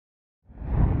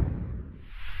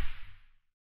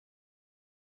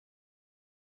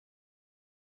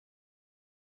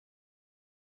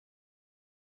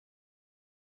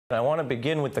I want to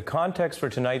begin with the context for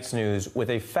tonight's news with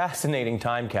a fascinating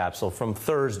time capsule from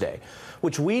Thursday,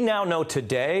 which we now know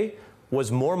today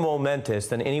was more momentous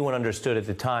than anyone understood at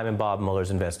the time in Bob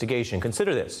Mueller's investigation.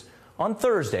 Consider this. On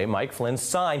Thursday, Mike Flynn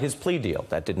signed his plea deal.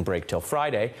 That didn't break till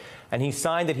Friday. And he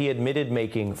signed that he admitted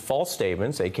making false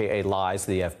statements, a.k.a. lies,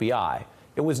 to the FBI.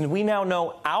 It was, we now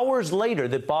know, hours later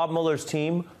that Bob Mueller's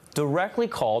team directly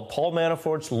called Paul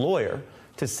Manafort's lawyer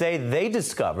to say they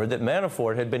discovered that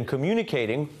Manafort had been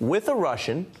communicating with a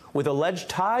Russian with alleged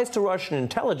ties to Russian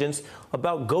intelligence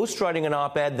about ghostwriting an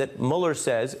op-ed that Mueller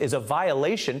says is a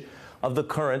violation of the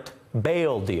current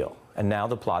bail deal. And now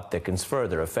the plot thickens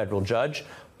further. A federal judge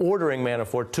ordering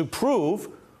Manafort to prove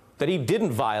that he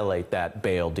didn't violate that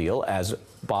bail deal, as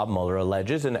Bob Mueller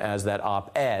alleges and as that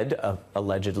op-ed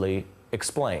allegedly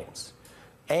explains.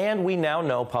 And we now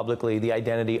know publicly the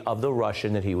identity of the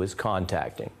Russian that he was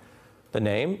contacting. The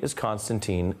name is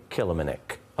Konstantin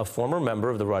Kilimnik, a former member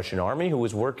of the Russian army who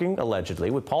was working,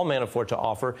 allegedly, with Paul Manafort to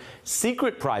offer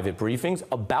secret private briefings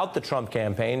about the Trump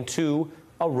campaign to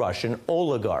a Russian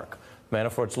oligarch.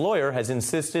 Manafort's lawyer has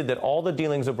insisted that all the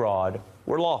dealings abroad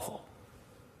were lawful.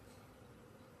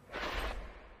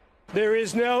 There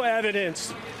is no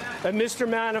evidence that Mr.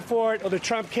 Manafort or the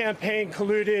Trump campaign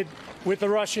colluded with the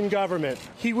Russian government.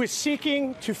 He was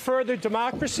seeking to further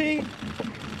democracy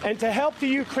and to help the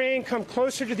Ukraine come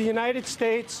closer to the United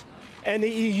States and the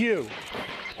EU.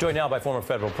 Joined now by former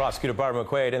federal prosecutor Barbara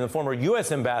McQuaid and the former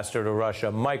U.S. ambassador to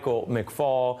Russia, Michael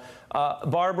McFaul.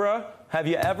 Barbara, have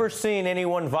you ever seen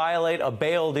anyone violate a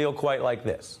bail deal quite like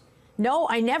this? No,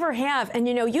 I never have. And,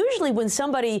 you know, usually when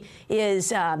somebody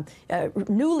is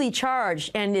newly charged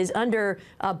and is under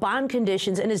bond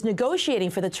conditions and is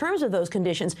negotiating for the terms of those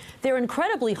conditions, they're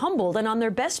incredibly humbled and on their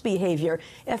best behavior.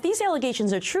 If these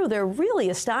allegations are true, they're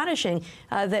really astonishing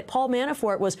that Paul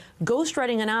Manafort was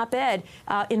ghostwriting an op-ed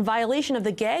in violation of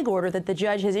the gag order that the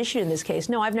judge has issued in this case.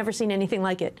 No, I've never seen anything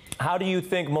like it. How do you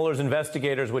think Mueller's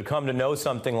investigators would come to know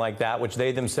something like that, which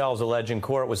they themselves allege in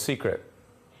court was secret?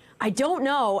 I don't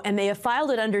know, and they have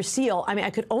filed it under seal. I mean, I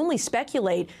could only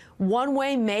speculate. One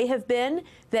way may have been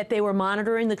that they were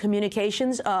monitoring the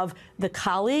communications of the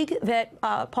colleague that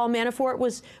Paul Manafort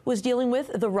was dealing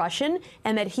with, the Russian,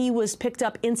 and that he was picked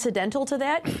up incidental to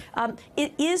that.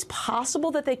 It is possible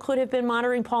that they could have been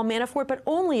monitoring Paul Manafort, but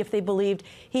only if they believed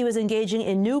he was engaging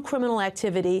in new criminal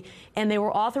activity, and they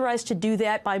were authorized to do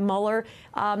that by Mueller,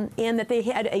 and that they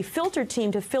had a filter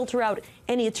team to filter out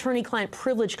any attorney-client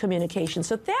privilege communication.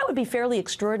 So that would be fairly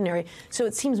extraordinary. So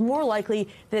it seems more likely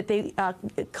that they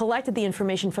collected the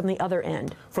information from the other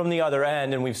end. From the other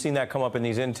end, and we've seen that come up in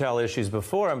these intel issues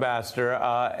before, Ambassador,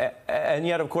 and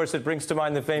yet, of course, it brings to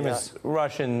mind the famous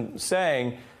Russian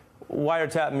saying,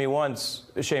 wiretap me once,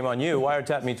 shame on you.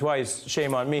 Wiretap me twice,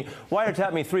 shame on me.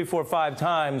 Wiretap me 3, 4, 5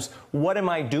 times. What am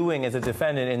I doing as a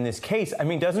defendant in this case? I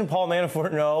mean, doesn't Paul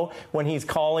Manafort know when he's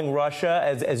calling Russia,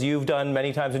 as you've done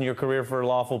many times in your career for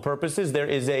lawful purposes, there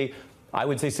is a, I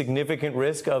would say, significant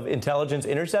risk of intelligence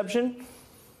interception?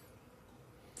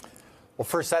 Well,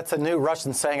 first, that's a new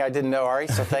Russian saying I didn't know, Ari,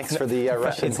 so thanks for the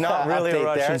Russian It's not really a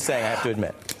Russian there. saying, I have to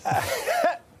admit.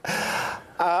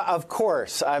 Of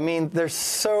course. I mean, there's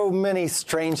so many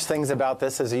strange things about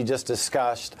this, as you just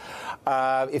discussed.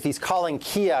 If he's calling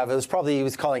Kiev, it was probably he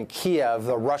was calling Kiev,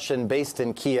 the Russian based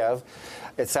in Kiev.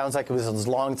 It sounds like it was his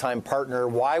longtime partner.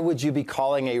 Why would you be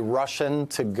calling a Russian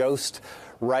to ghost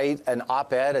write an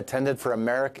op-ed intended for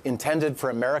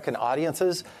American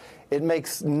audiences? It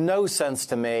makes no sense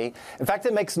to me. In fact,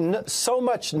 it makes so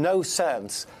much no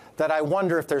sense that I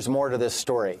wonder if there's more to this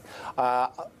story.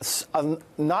 Not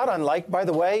unlike, by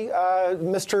the way,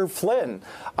 Mr. Flynn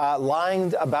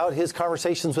lying about his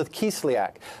conversations with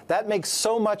Kislyak. That makes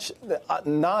so much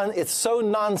it's so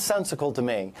nonsensical to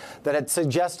me that it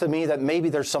suggests to me that maybe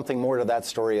there's something more to that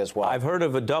story as well. I've heard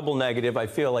of a double negative. I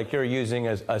feel like you're using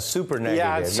a super negative.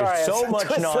 Yeah, sorry. There's so much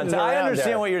nonsense. I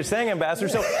understand what you're saying, Ambassador.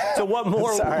 So what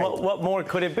more? What more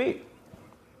could it be?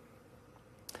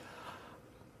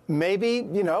 Maybe,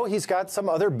 you know, he's got some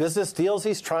other business deals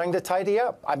he's trying to tidy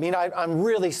up. I mean, I'm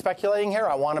really speculating here.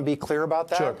 I want to be clear about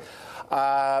that. Sure.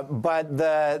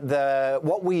 But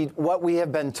what we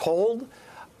have been told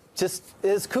just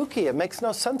is kooky. It makes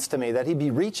no sense to me that he'd be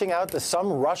reaching out to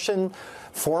some Russian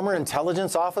former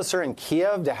intelligence officer in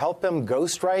Kiev to help him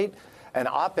ghostwrite an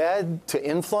op-ed to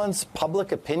influence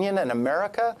public opinion in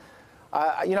America.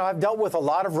 You know, I've dealt with a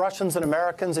lot of Russians and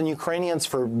Americans and Ukrainians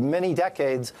for many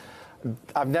decades.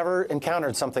 I've never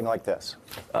encountered something like this.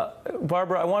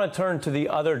 Barbara, I want to turn to the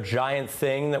other giant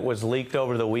thing that was leaked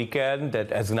over the weekend that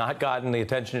has not gotten the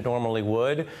attention it normally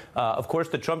would. Of course,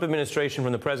 the Trump administration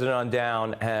from the president on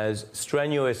down has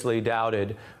strenuously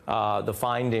doubted the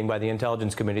finding by the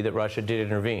Intelligence Committee that Russia did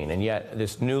intervene. And yet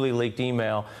this newly leaked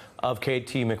email of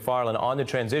K.T. McFarland on the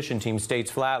transition team states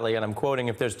flatly, and I'm quoting,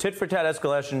 "If there's tit-for-tat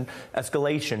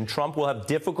escalation, Trump will have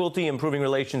difficulty improving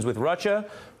relations with Russia,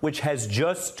 which has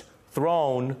just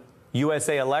thrown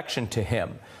USA election to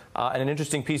him." And an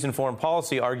interesting piece in Foreign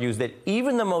Policy argues that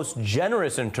even the most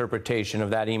generous interpretation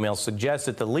of that email suggests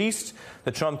at the least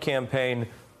the Trump campaign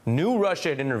knew Russia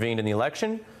had intervened in the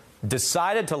election,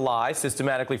 decided to lie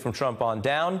systematically from Trump on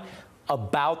down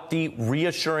about the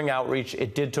reassuring outreach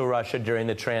it did to Russia during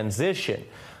the transition.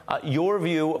 Your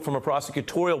view from a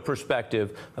prosecutorial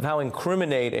perspective of how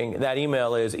incriminating that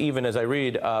email is, even as I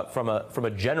read from a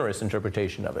generous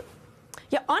interpretation of it.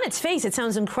 Yeah, on its face, it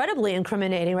sounds incredibly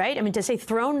incriminating, right? I mean, to say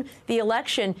thrown the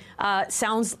election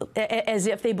sounds as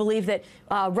if they believe that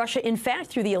Russia, in fact,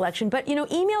 threw the election. But, you know,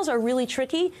 emails are really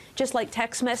tricky, just like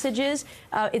text messages.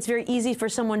 It's very easy for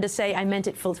someone to say, I meant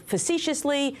it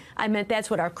facetiously. I meant that's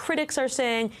what our critics are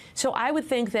saying. So I would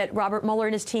think that Robert Mueller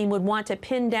and his team would want to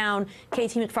pin down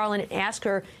K.T. McFarland and ask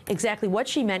her exactly what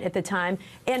she meant at the time.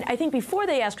 And I think before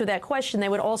they ask her that question, they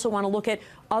would also want to look at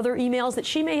other emails that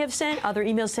she may have sent, other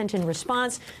emails sent in response,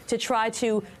 to try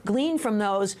to glean from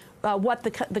those what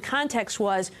the context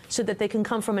was, so that they can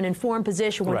come from an informed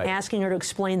position when asking her to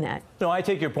explain that. No, I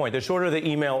take your point. The shorter the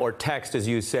email or text, as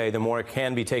you say, the more it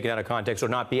can be taken out of context or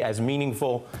not be as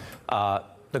meaningful.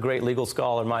 The great legal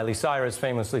scholar Miley Cyrus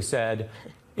famously said,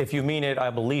 "If you mean it, I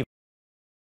believe